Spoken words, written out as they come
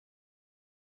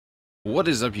What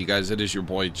is up, you guys? It is your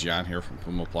boy John here from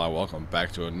Puma Plow. Welcome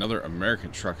back to another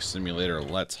American Truck Simulator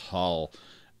Let's Haul.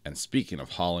 And speaking of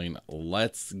hauling,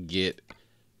 let's get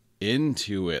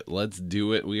into it. Let's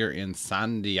do it. We are in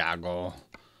San Diego,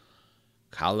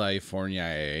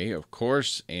 California, of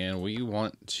course, and we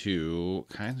want to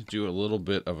kind of do a little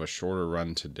bit of a shorter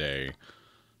run today.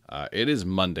 It is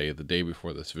Monday, the day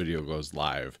before this video goes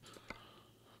live.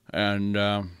 And,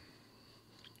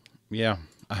 yeah.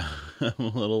 I'm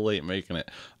a little late making it.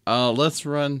 Let's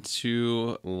run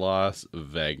to Las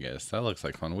Vegas. That looks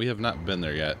like fun. We have not been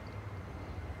there yet.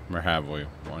 Or have we?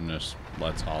 On this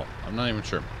Let's Haul. I'm not even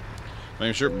sure. Not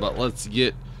even sure, but let's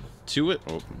get to it.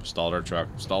 Oh, stalled our truck.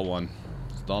 Stall one.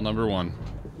 Stall number one.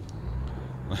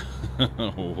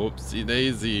 Whoopsie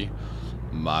daisy.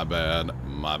 My bad.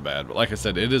 My bad. But like I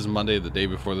said, it is Monday, the day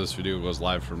before this video goes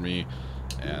live for me.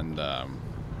 And,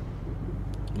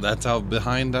 that's how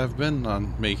behind I've been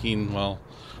on making, well,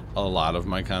 a lot of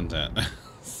my content.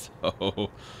 So,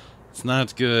 it's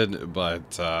not good,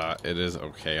 but it is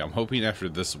okay. I'm hoping after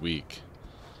this week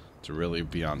to really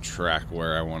be on track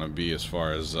where I want to be as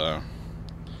far as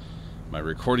my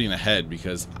recording ahead,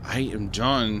 because I am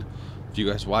done. If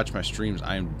you guys watch my streams,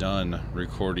 I am done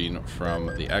recording from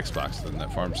the Xbox, the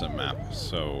Net Farm Sim map.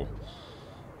 So,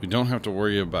 we don't have to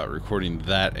worry about recording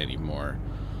that anymore.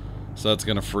 So that's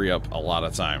going to free up a lot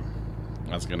of time.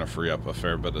 That's going to free up a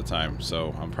fair bit of time.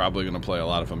 So I'm probably going to play a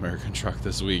lot of American Truck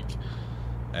this week.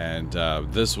 And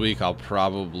this week I'll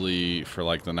probably, for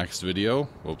like the next video...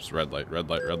 Whoops, red light, red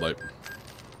light, red light.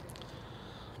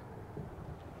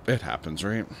 It happens,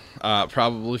 right?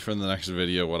 Probably for the next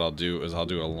video what I'll do is I'll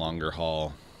do a longer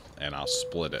haul. And I'll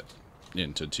split it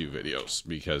into 2 videos.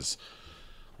 Because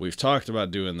we've talked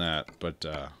about doing that, but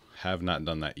have not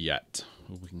done that yet.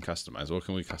 We can customize. What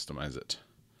can we customize it?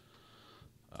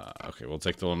 Okay, we'll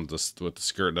take the one with the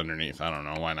skirt underneath. I don't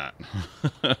know. Why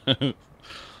not?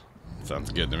 Sounds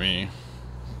good to me.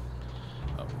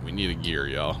 Oh, we need a gear,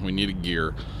 y'all. We need a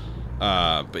gear.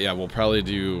 But yeah, we'll probably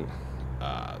do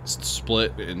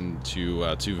split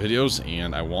into 2 videos,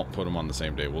 and I won't put them on the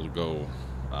same day. We'll go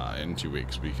in 2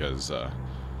 weeks because,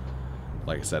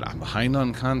 like I said, I'm behind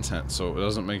on content, so it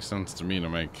doesn't make sense to me to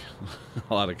make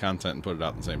a lot of content and put it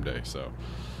out the same day. So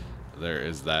there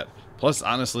is that. Plus,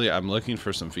 honestly, I'm looking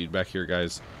for some feedback here,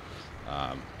 guys.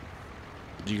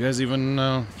 Do you guys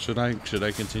even should I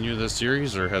continue this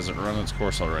series, or has it run its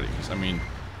course already? Because I mean,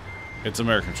 it's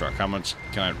American Truck. How much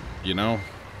can I? You know,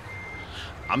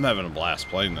 I'm having a blast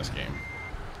playing this game.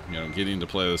 You know, getting to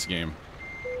play this game.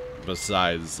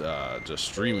 Besides just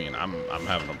streaming, I'm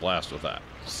having a blast with that.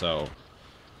 So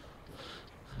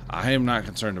I am not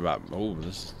concerned about... Oh,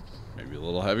 this may be a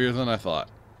little heavier than I thought.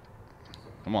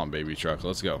 Come on, baby truck.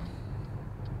 Let's go.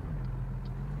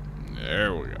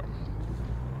 There we go.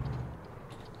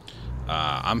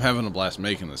 I'm having a blast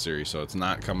making the series, so it's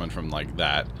not coming from like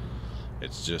that.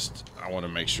 It's just I want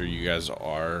to make sure you guys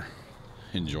are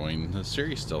enjoying the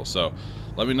series still. So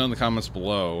let me know in the comments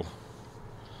below.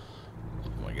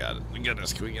 Oh my God.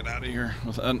 Goodness, can we get out of here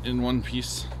in one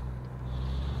piece?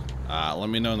 Let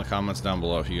me know in the comments down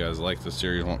below if you guys like this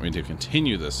series, want me to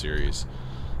continue this series,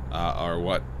 or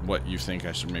what you think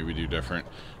I should maybe do different.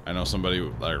 I know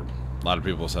a lot of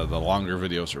people said the longer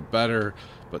videos are better,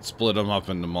 but split them up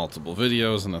into multiple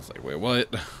videos, and that's like, wait,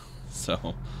 what?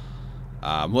 So,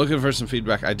 I'm looking for some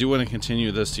feedback. I do want to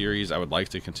continue this series. I would like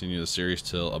to continue the series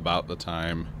till about the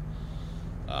time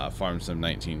Farm Sim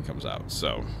 19 comes out.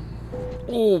 So,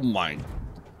 oh my...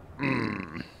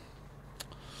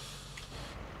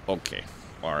 Okay.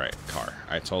 Alright, car.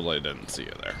 I totally didn't see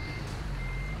you there.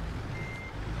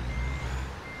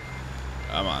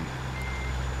 Come on.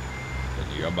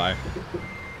 Did you go by?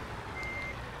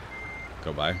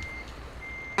 Go by.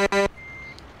 Oh,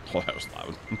 that was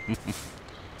loud.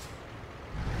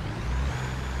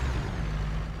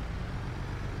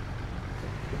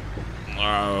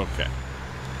 Okay.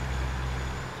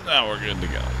 Now we're good to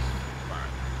go.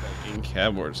 Alright. Back in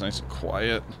cab where it's nice and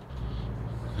quiet.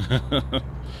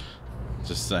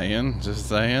 Just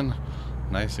saying,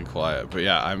 nice and quiet. But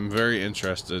yeah, I'm very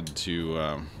interested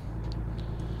to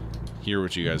hear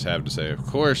what you guys have to say, of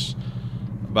course,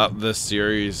 about this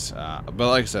series. But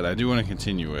like I said, I do want to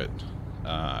continue it.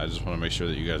 I just want to make sure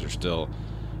that you guys are still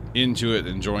into it,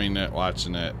 enjoying it,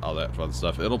 watching it, all that fun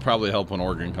stuff. It'll probably help when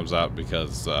Oregon comes out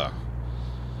because, well,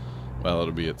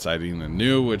 it'll be exciting and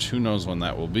new, which who knows when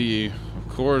that will be, of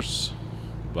course.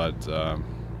 But,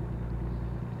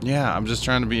 yeah, I'm just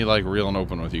trying to be like real and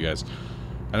open with you guys.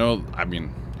 I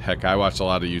mean, heck, I watch a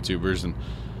lot of YouTubers and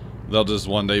they'll just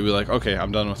one day be like, okay,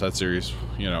 I'm done with that series.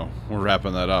 You know, we're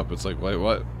wrapping that up. It's like, wait,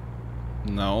 what?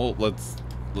 No, let's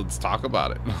let's talk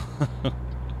about it.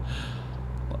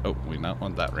 Oh, we not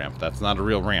want that ramp. That's not a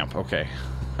real ramp. Okay.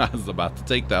 I was about to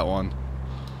take that one.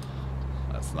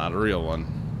 That's not a real one.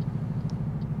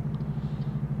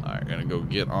 Alright, gonna go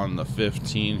get on the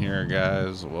 15 here,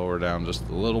 guys. Lower down just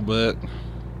a little bit.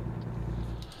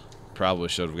 Probably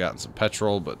should have gotten some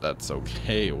petrol, but that's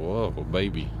okay. Whoa,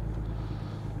 baby.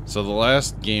 So the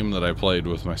last game that I played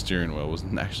with my steering wheel was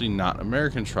actually not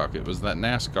American Truck. It was that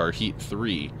NASCAR Heat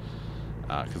 3.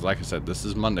 Because like I said, this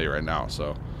is Monday right now,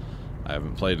 so I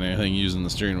haven't played anything using the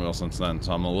steering wheel since then.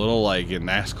 So I'm a little like in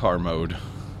NASCAR mode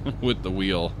with the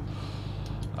wheel.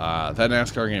 That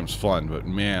NASCAR game's fun, but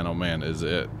man, oh man, is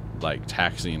it like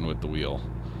taxing with the wheel.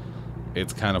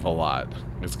 It's kind of a lot.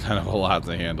 It's kind of a lot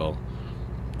to handle.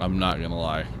 I'm not gonna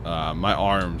lie. My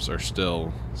arms are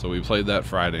still... So we played that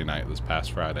Friday night, this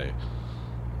past Friday.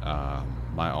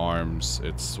 My arms,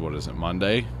 it's, what is it,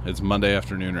 Monday? It's Monday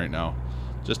afternoon right now.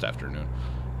 Just afternoon.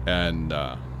 And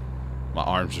my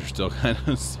arms are still kind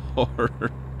of sore.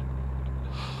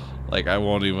 Like, I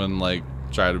won't even, like,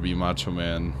 try to be Macho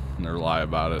Man or lie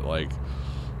about it. Like,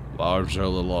 my arms are a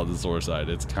little on the sore side.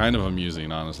 It's kind of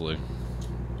amusing, honestly.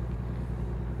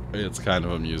 It's kind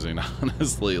of amusing,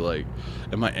 honestly. Like,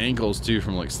 and my ankles too,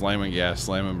 from like slamming gas,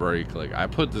 slamming brake. Like, I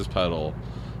put this pedal,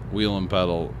 wheel and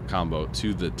pedal combo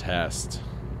to the test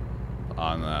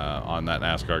on that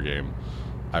NASCAR game.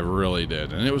 I really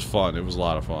did, and it was fun. It was a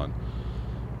lot of fun.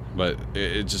 But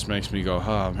it just makes me go,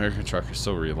 oh, American Truck is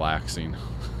so relaxing.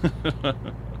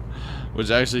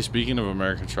 Which actually, speaking of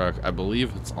American Truck, I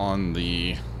believe it's on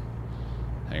the...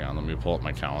 Hang on, let me pull up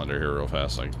my calendar here real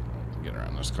fast so I can get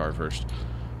around this car first.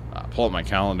 Pull up my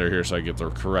calendar here so I get the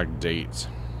correct dates.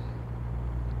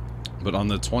 But on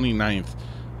the 29th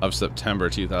of September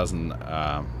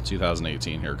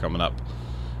 2018 here, coming up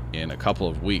in a couple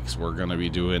of weeks, we're going to be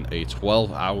doing a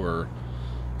 12-hour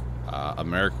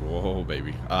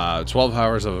 12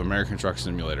 hours of American Truck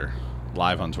Simulator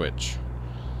live on Twitch.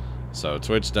 So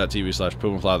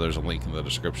twitch.tv/Puma Plow. There's a link in the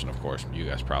description, of course. You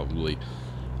guys probably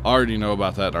already know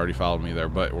about that, already followed me there,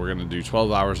 but we're going to do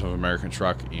 12 hours of American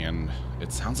Truck, and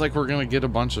it sounds like we're going to get a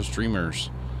bunch of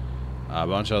streamers. A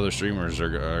bunch of other streamers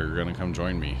are going to come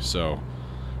join me, so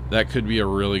that could be a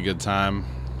really good time.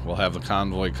 We'll have the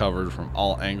convoy covered from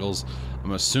all angles.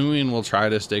 I'm assuming we'll try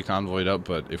to stay convoyed up,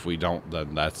 but if we don't,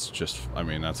 then that's just, I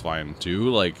mean, that's fine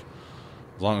too. Like,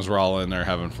 as long as we're all in there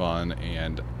having fun,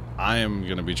 and I am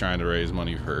going to be trying to raise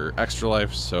money for Extra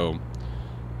Life, so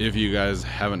if you guys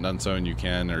haven't done so and you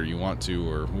can, or you want to,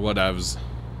 or whatevs,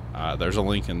 there's a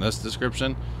link in this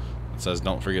description. It says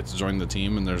don't forget to join the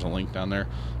team, and there's a link down there.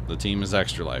 The team is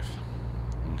Extra Life.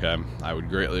 Okay, I would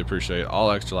greatly appreciate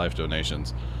all Extra Life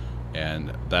donations,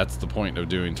 and that's the point of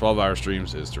doing 12-hour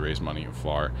streams, is to raise money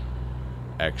for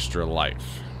Extra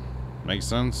Life. Make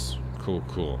sense?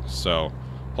 Cool. So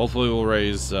hopefully we'll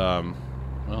raise well,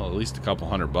 at least a couple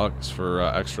 $100 for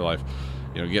Extra Life.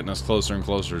 You know, getting us closer and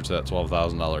closer to that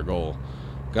 $12,000 goal.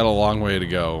 Got a long way to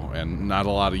go, and not a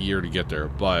lot of year to get there,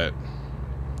 but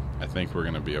I think we're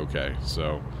gonna be okay.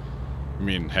 So, I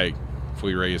mean, hey, if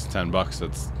we raise $10,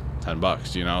 that's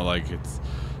 $10. You know, like it's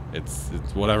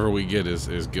whatever we get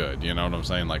is good. You know what I'm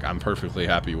saying? Like, I'm perfectly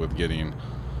happy with getting.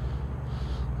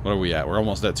 What are we at? We're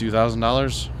almost at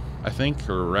 $2,000, I think,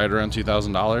 or right around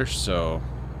 $2,000. So,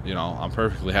 you know, I'm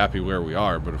perfectly happy where we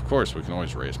are. But of course, we can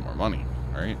always raise more money,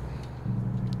 right?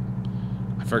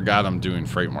 I forgot I'm doing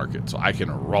freight market, so I can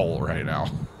roll right now.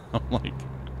 I'm like,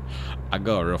 I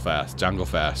go real fast. John go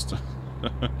fast.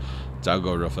 John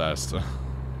go real fast.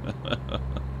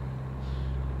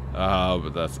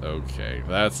 But that's okay.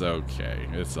 That's okay.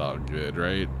 It's all good,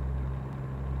 right?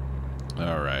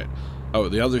 All right. Oh,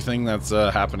 the other thing that's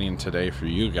happening today for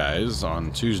you guys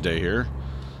on Tuesday here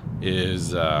is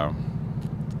the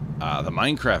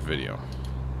Minecraft video.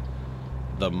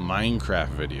 The Minecraft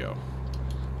video.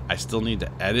 I still need to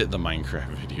edit the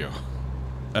Minecraft video.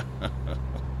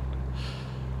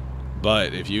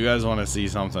 But if you guys want to see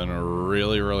something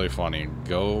really, really funny,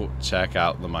 go check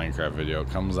out the Minecraft video. It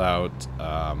comes out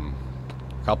a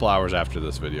couple hours after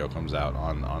this video comes out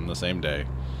on the same day.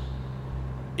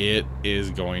 It is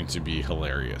going to be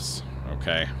hilarious,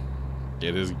 okay?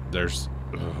 It is. There's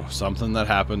something that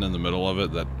happened in the middle of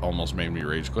it that almost made me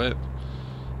rage quit.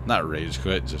 Not rage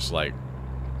quit, just like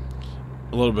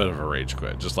a little bit of a rage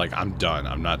quit. Just like, I'm done.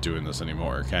 I'm not doing this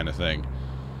anymore kind of thing.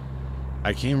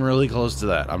 I came really close to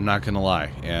that. I'm not going to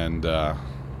lie. And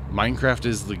Minecraft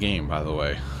is the game, by the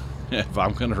way. If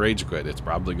I'm going to rage quit, it's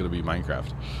probably going to be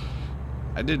Minecraft.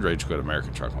 I did rage quit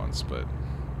American Truck once, but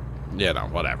yeah, no,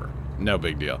 whatever. No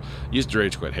big deal. Used to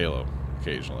rage quit Halo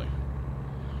occasionally.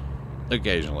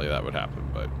 Occasionally that would happen,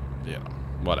 but you know,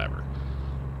 whatever.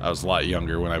 I was a lot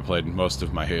younger when I played most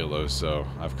of my Halos, so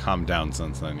I've calmed down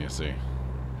since then, you see.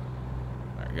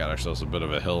 Alright, got ourselves a bit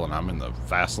of a hill, and I'm in the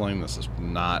fast lane. This is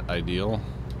not ideal.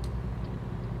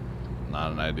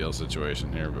 Not an ideal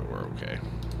situation here, but we're okay.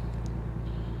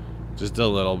 Just a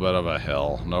little bit of a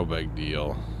hill, no big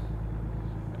deal.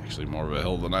 Actually, more of a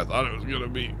hill than I thought it was gonna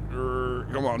be.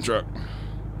 Come on, truck.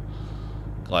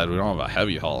 Glad we don't have a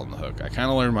heavy haul on the hook. I kind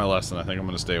of learned my lesson. I think I'm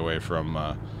gonna stay away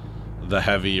from the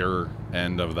heavier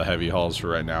end of the heavy hauls for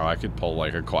right now. I could pull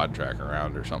like a quad track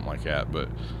around or something like that, but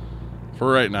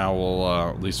for right now, we'll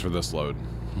at least for this load,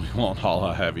 we won't haul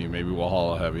a heavy. Maybe we'll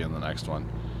haul a heavy in the next one.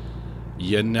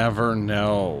 You never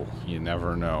know. You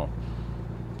never know.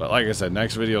 But like I said,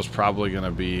 next video is probably going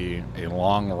to be a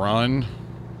long run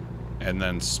and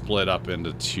then split up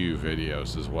into 2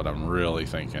 videos is what I'm really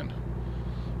thinking.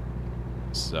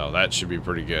 So that should be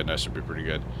pretty good. That should be pretty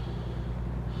good.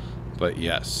 But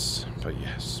yes.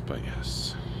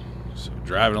 So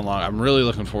driving along. I'm really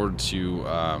looking forward to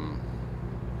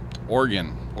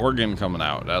Oregon coming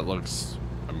out. That looks,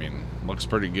 I mean, looks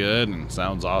pretty good and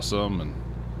sounds awesome, and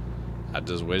I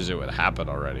just wish it would happen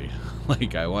already.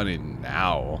 Like, I want it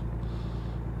now.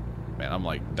 Man, I'm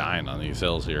like dying on these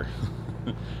hills here.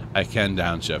 I can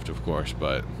downshift, of course,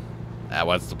 but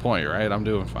what's the point, right? I'm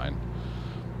doing fine.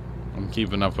 I'm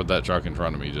keeping up with that truck in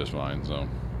front of me just fine, so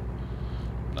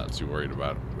not too worried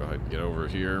about it. Go ahead and get over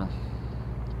here.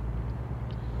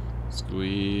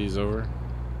 Squeeze over.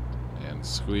 And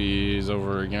squeeze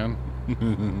over again.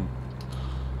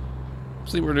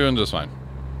 See, we're doing just fine.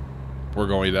 We're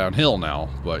going downhill now,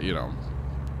 but, you know,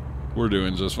 we're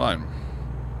doing just fine.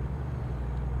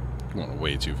 Going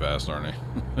way too fast, aren't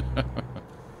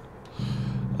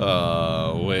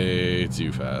I? Way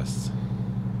too fast.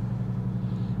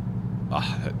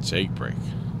 Ah, that Jake brake.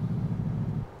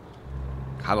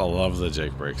 Gotta love the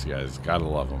Jake brakes, guys. Gotta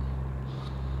love them.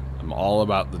 I'm all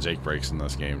about the Jake brakes in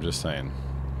this game, just saying.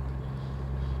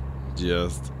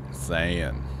 Just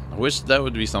saying. I wish that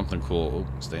would be something cool.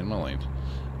 Oh, stay in my lane.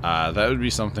 That would be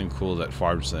something cool that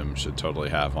Farm Sim should totally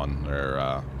have on their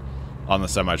on the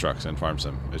semi trucks in Farm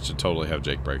Sim. It should totally have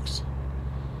Jake brakes.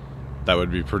 That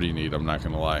would be pretty neat. I'm not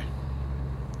gonna lie.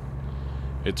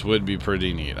 It would be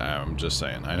pretty neat. I'm just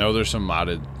saying. I know there's some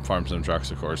modded Farm Sim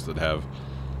trucks, of course, that have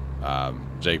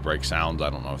Jake brake sounds. I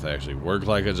don't know if they actually work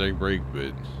like a Jake brake,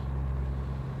 but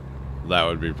that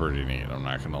would be pretty neat. I'm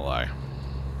not gonna lie.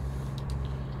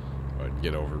 But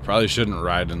get over. Probably shouldn't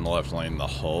ride in the left lane the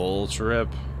whole trip.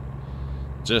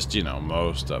 Just, you know,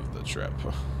 most of the trip.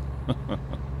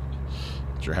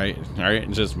 Right?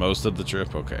 Just most of the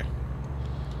trip? Okay.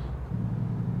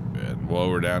 Good. Well,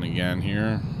 we're down again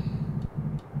here.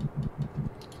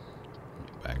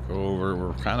 Back over.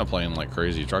 We're kind of playing like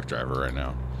crazy truck driver right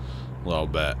now. A little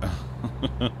bit.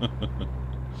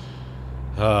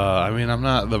 I mean, I'm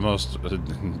not the most,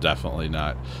 definitely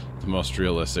not the most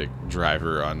realistic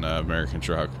driver on American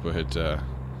Truck, but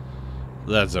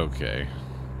that's okay.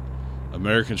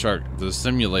 American Truck, the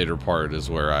simulator part is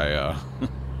where I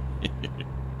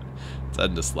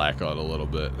tend to slack on a little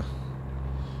bit.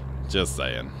 Just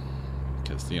saying.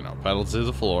 Because, you know, pedal to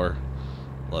the floor.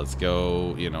 Let's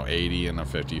go, you know, 80 and a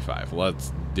 55.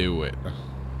 Let's do it.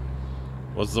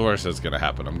 What's the worst that's going to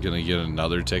happen? I'm going to get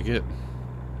another ticket?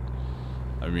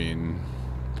 I mean,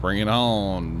 bring it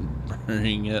on.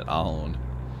 Bring it on.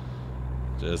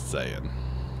 Just saying.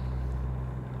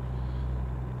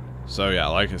 So yeah,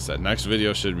 like I said, next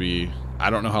video should be, I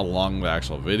don't know how long the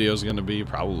actual video is going to be.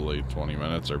 Probably 20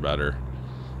 minutes or better.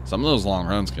 Some of those long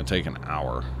runs can take an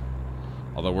hour.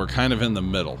 Although we're kind of in the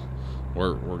middle.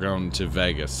 We're going to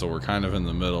Vegas, so we're kind of in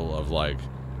the middle of like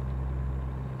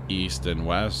east and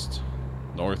west,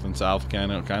 north and south,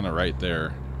 kind of right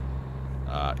there.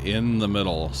 In the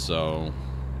middle, so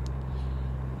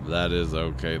that is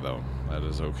okay though. That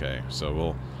is okay. So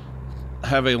we'll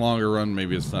have a longer run.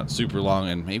 Maybe it's not super long,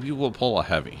 and maybe we'll pull a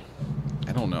heavy.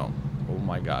 I don't know. Oh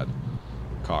my god.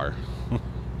 Car.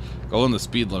 Going the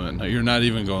speed limit. No, you're not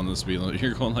even going the speed limit.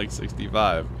 You're going like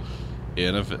 65.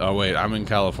 Oh wait, I'm in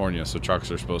California, so trucks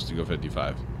are supposed to go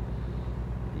 55.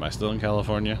 Am I still in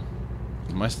California?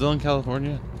 Am I still in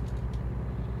California?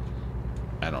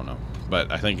 I don't know. But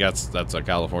I think that's a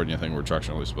California thing where trucks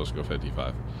are only supposed to go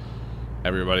 55.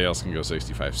 Everybody else can go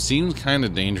 65. Seems kind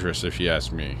of dangerous if you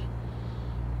ask me.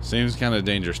 Seems kind of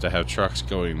dangerous to have trucks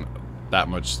going that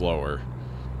much slower.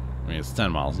 I mean, it's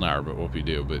 10 miles an hour, but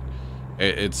whoop-de-doo. But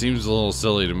it seems a little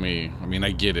silly to me. I mean,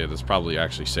 I get it. It's probably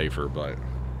actually safer, but,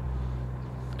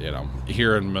 you know,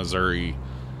 here in Missouri,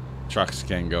 trucks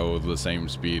can go the same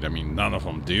speed. I mean, none of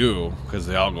them do because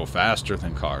they all go faster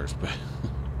than cars, but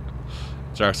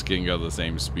trucks can go the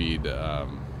same speed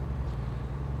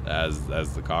as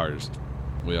the cars.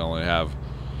 We only have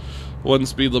one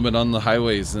speed limit on the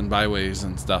highways and byways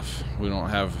and stuff. We don't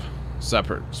have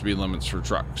separate speed limits for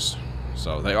trucks.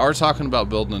 So they are talking about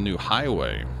building a new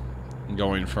highway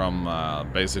going from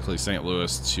basically St.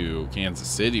 Louis to Kansas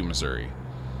City, Missouri,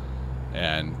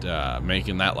 and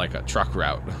making that like a truck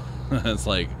route. It's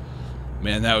like,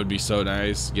 man, that would be so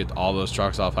nice. Get all those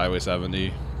trucks off Highway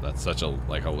 70. That's such a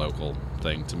local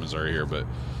thing to Missouri here, but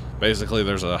basically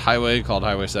there's a highway called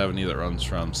Highway 70 that runs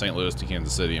from St. Louis to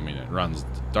Kansas City. I mean, it runs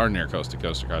darn near coast to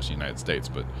coast across the United States,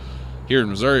 but here in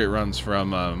Missouri it runs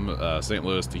from St.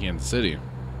 Louis to Kansas City,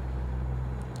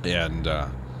 and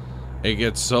it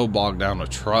gets so bogged down with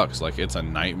trucks, like it's a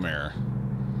nightmare.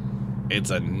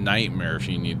 It's a nightmare if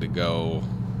you need to go,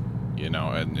 you know,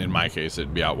 and in my case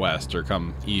it'd be out west or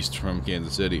come east from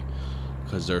Kansas City,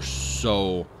 because there's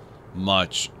so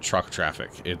much truck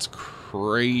traffic. It's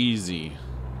crazy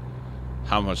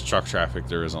how much truck traffic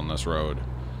there is on this road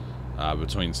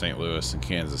between St. Louis and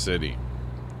Kansas City.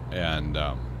 And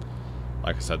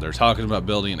like I said, they're talking about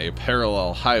building a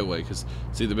parallel highway, because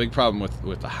see, the big problem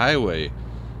with the highway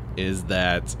is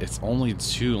that it's only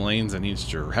 2 lanes in each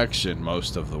direction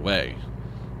most of the way.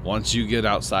 Once you get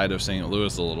outside of St.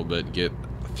 Louis a little bit, get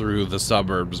through the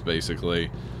suburbs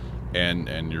basically,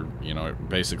 and you're, you know,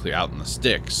 basically out in the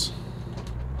sticks.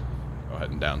 Go ahead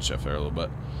and downshift there a little bit.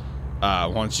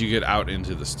 Once you get out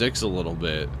into the sticks a little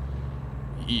bit,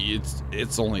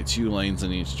 it's only 2 lanes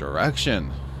in each direction,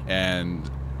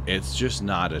 and it's just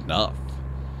not enough.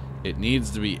 It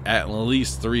needs to be at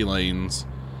least 3 lanes.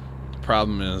 The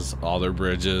problem is all their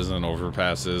bridges and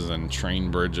overpasses and train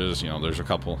bridges, you know, there's a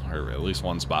couple, or at least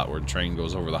one spot where the train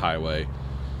goes over the highway,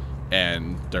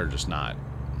 and they're just not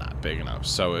big enough.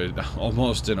 So it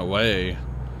almost in a way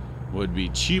would be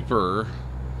cheaper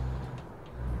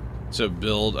to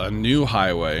build a new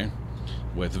highway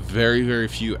with very, very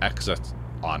few exits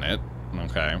on it,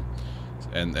 okay?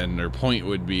 And their point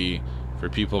would be for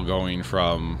people going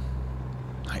from,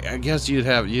 I guess you'd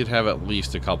have at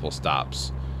least a couple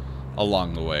stops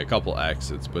along the way, a couple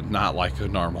exits, but not like a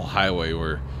normal highway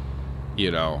where,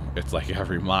 you know, it's like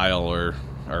every mile or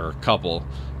a couple.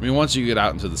 I mean, once you get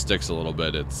out into the sticks a little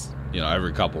bit, it's, you know,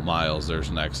 every couple miles there's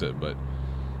an exit, but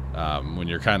when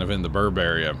you're kind of in the burb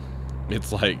area,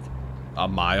 it's like a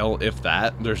mile, if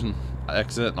that, there's an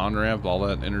exit, on-ramp, all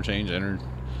that interchange,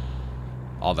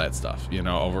 all that stuff, you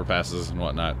know, overpasses and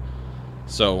whatnot.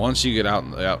 So once you get out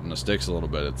in the sticks a little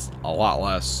bit, it's a lot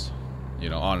less, you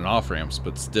know, on and off ramps,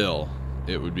 but still,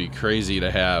 it would be crazy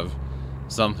to have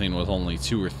something with only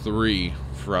 2 or 3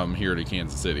 from here to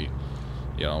Kansas City,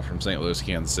 you know, from St. Louis to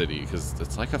Kansas City, because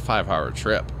it's like a 5-hour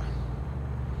trip,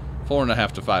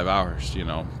 4.5 to 5 hours, you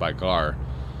know, by car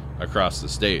across the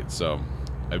state. So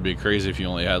it'd be crazy if you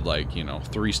only had, like, you know,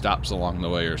 3 stops along the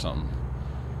way or something.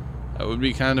 That would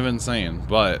be kind of insane,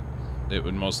 but it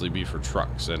would mostly be for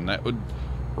trucks, and that would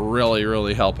really,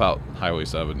 really help out Highway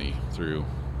 70 through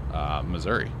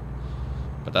Missouri.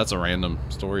 But that's a random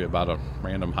story about a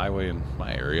random highway in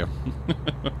my area.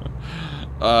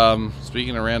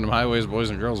 Speaking of random highways, boys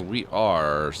and girls, we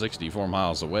are 64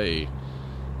 miles away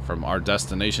from our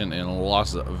destination in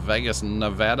Las Vegas,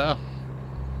 Nevada.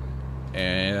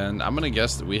 And I'm going to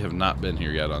guess that we have not been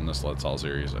here yet on this Let's Haul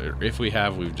series. If we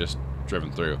have, we've just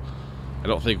driven through. I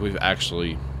don't think we've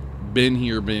actually been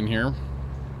here.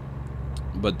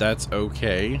 But that's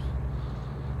okay.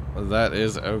 That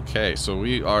is okay. So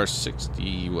we are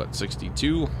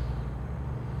 62?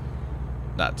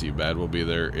 Not too bad. We'll be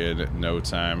there in no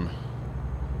time.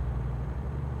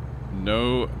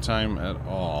 No time at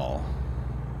all.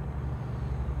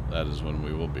 That is when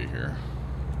we will be here.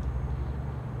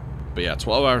 But yeah,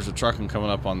 12 hours of trucking coming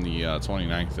up on the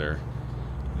 29th there.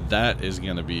 That is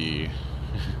going to be...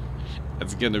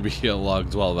 it's going to be a long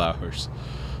 12 hours.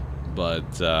 But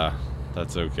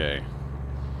that's okay.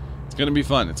 It's going to be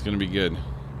fun. It's going to be good.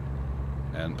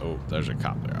 And, oh, there's a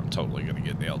cop there. I'm totally going to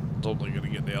get nailed. Totally going to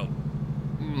get nailed.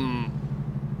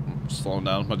 Slowing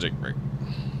down with my jake brake.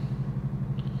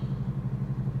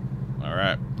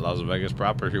 Alright, Las Vegas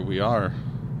proper. Here we are.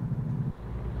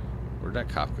 Where'd that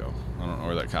cop go? I don't know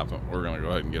where that cop went. We're going to go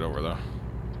ahead and get over, though.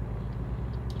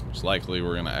 Most likely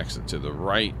we're going to exit to the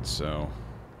right, so...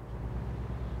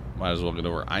 might as well get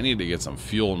over. I need to get some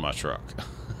fuel in my truck.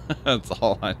 That's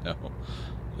all I know.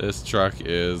 This truck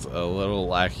is a little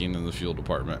lacking in the fuel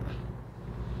department.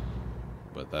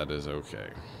 But that is okay.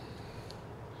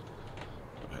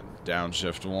 Go ahead and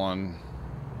downshift 1.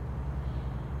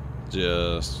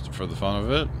 Just for the fun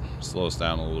of it. Slow us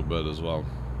down a little bit as well.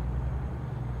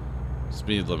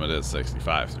 Speed limit is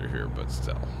 65 through here, but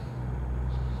still.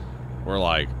 We're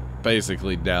like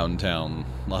basically downtown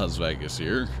Las Vegas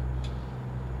here.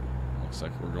 Looks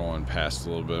like we're going past a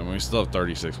little bit, and we still have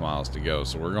 36 miles to go,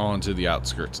 so we're going to the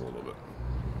outskirts a little bit.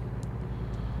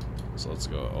 So let's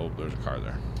go. Oh, there's a car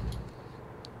there.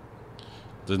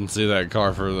 Didn't see that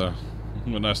car for the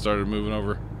when I started moving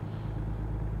over.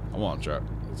 Come on, truck.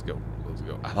 Let's go. Let's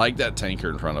go. I like that tanker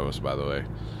in front of us, by the way.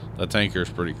 That tanker is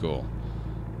pretty cool.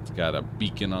 It's got a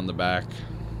beacon on the back.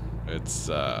 It's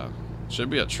should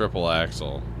be a triple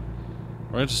axle.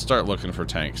 We're gonna just start looking for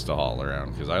tanks to haul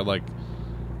around because I like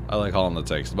hauling the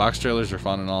tanks. The box trailers are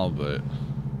fun and all, but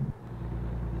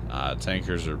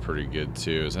tankers are pretty good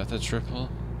too. Is that the triple?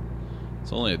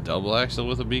 It's only a double axle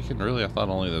with a beacon. Really, I thought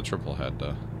only the triple had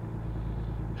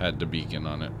the beacon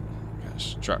on it.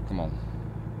 Gosh, truck, come on.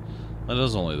 That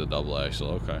is only the double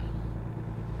axle. Okay.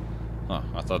 Huh?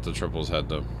 I thought the triples had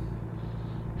the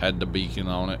beacon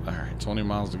on it. All right, 20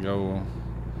 miles to go.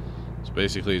 It's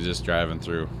basically just driving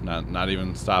through, not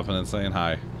even stopping and saying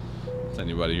hi to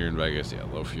anybody here in Vegas. Yeah,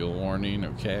 low fuel warning.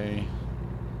 Okay,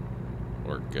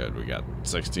 we're good. We got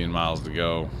 16 miles to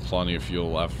go. Plenty of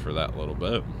fuel left for that little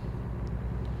bit.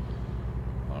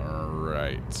 All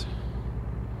right.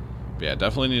 But yeah,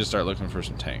 definitely need to start looking for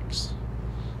some tanks,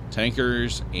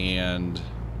 tankers, and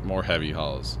more heavy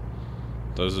hauls.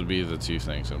 Those would be the two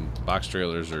things. And box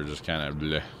trailers are just kind of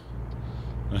bleh.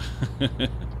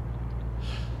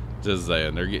 Just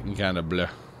saying, they're getting kind of bleh.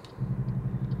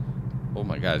 Oh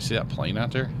my god, see that plane out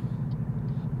there?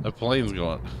 That plane's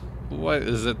going. What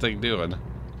is that thing doing?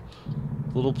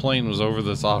 Little plane was over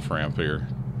this off ramp here,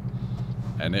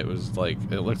 and it was like,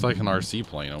 it looked like an RC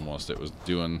plane almost. It was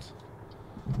doing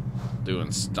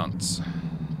stunts.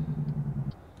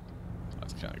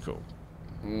 That's kind of cool.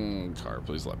 Car,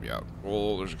 please let me out.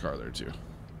 Oh, there's a car there too.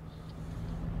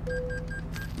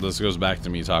 This goes back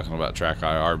to me talking about track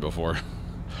IR before.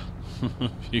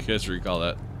 If you guys recall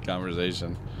that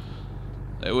conversation.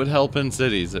 It would help in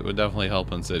cities. It would definitely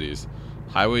help in cities.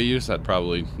 Highway use, I'd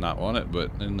probably not want it,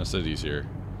 but in the cities here,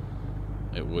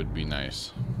 it would be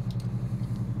nice.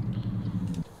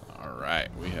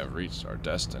 Alright, we have reached our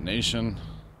destination.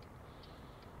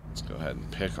 Let's go ahead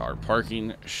and pick our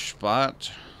parking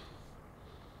spot.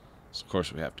 So of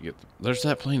course, we have to get... There's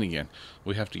that plane again.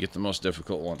 We have to get the most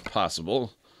difficult one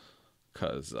possible,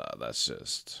 because that's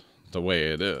just the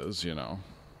way it is, you know.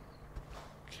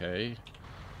 Okay.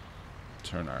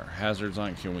 Turn our hazards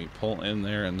on. Can we pull in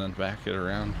there and then back it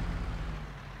around?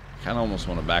 I kind of almost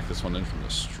want to back this one in from the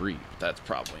street, but that's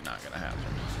probably not going to happen.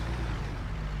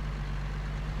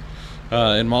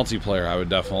 In multiplayer, I would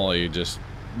definitely just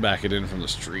back it in from the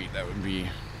street. That would be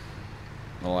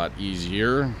a lot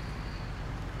easier.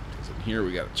 Because in here,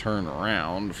 we got to turn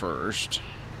around first.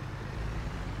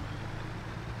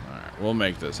 Alright, we'll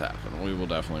make this happen. We will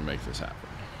definitely make this happen.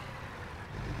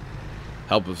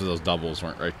 Help if those doubles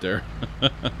weren't right there.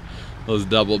 Those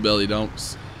double belly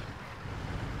dumps.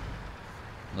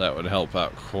 That would help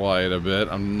out quite a bit.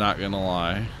 I'm not going to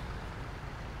lie.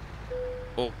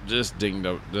 Oh, just dinged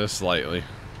up just slightly.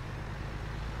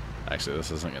 Actually,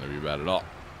 this isn't going to be bad at all.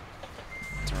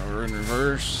 Throw her in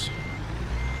reverse.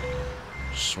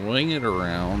 Swing it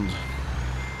around.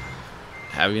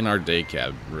 Having our day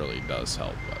cab really does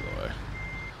help, by the way.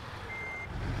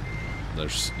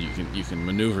 You can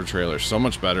maneuver trailers so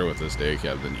much better with this day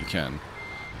cab than you can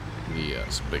the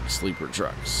big sleeper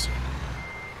trucks.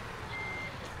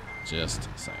 Just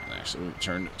saying. Actually, we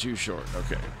turned it too short.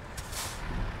 Okay.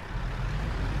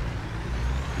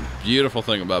 The beautiful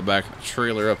thing about backing a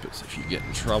trailer up is if you get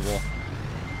in trouble,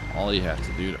 all you have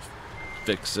to do to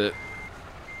fix it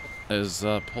is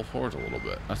pull forward a little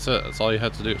bit. That's it. That's all you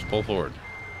have to do is pull forward.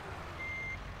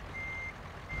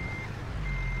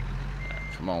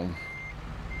 Right, come on.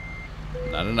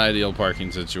 Not an ideal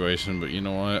parking situation, but you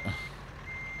know what?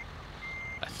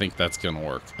 I think that's gonna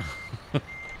work.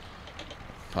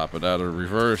 Pop it out of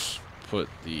reverse, put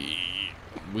the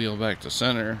wheel back to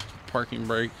center, parking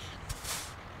brake,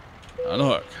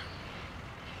 unhook.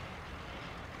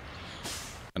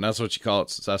 And that's what you call it,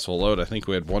 successful load. I think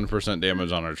we had 1%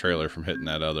 damage on our trailer from hitting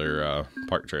that other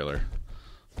park trailer.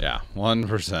 Yeah,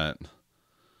 1%.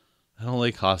 That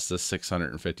only cost us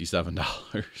 $657.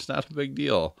 Not a big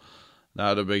deal.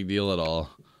 Not a big deal at all.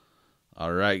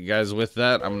 Alright, guys, with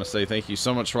that, I'm going to say thank you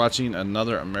so much for watching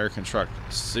another American Truck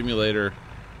Simulator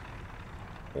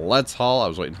Let's Haul. I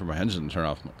was waiting for my engine to turn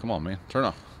off. Come on, man. Turn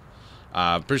off.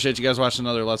 Appreciate you guys watching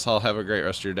another Let's Haul. Have a great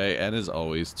rest of your day. And as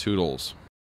always, toodles.